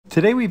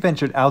Today we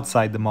ventured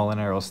outside the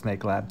Molinaro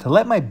Snake Lab to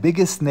let my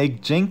biggest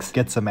snake, Jinx,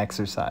 get some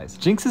exercise.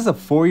 Jinx is a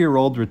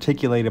 4-year-old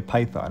reticulated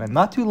python, and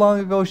not too long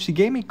ago she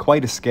gave me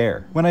quite a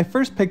scare. When I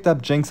first picked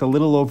up Jinx a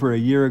little over a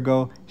year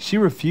ago, she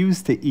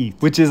refused to eat,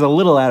 which is a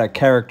little out of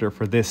character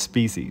for this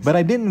species. But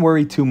I didn't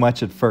worry too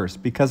much at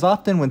first, because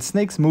often when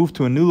snakes move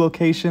to a new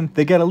location,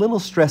 they get a little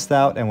stressed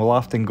out and will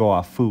often go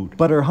off food.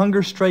 But her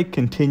hunger strike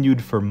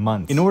continued for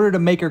months. In order to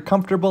make her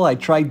comfortable, I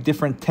tried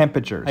different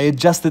temperatures. I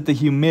adjusted the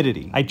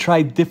humidity. I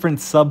tried different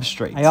substrates.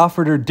 I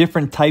offered her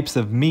different types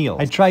of meals.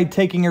 I tried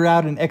taking her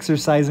out and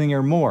exercising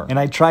her more, and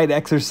I tried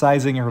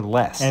exercising her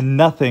less, and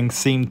nothing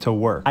seemed to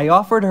work. I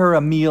offered her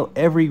a meal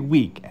every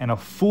week, and a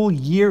full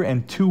year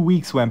and 2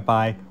 weeks went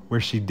by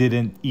where she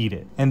didn't eat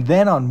it. And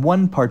then on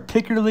one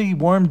particularly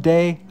warm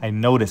day, I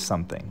noticed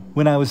something.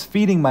 When I was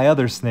feeding my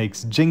other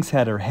snakes, Jinx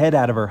had her head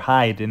out of her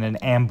hide in an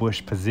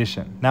ambush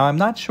position. Now I'm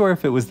not sure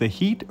if it was the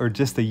heat or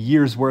just a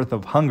year's worth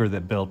of hunger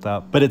that built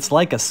up, but it's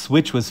like a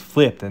switch was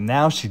flipped and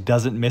now she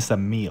doesn't miss a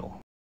meal.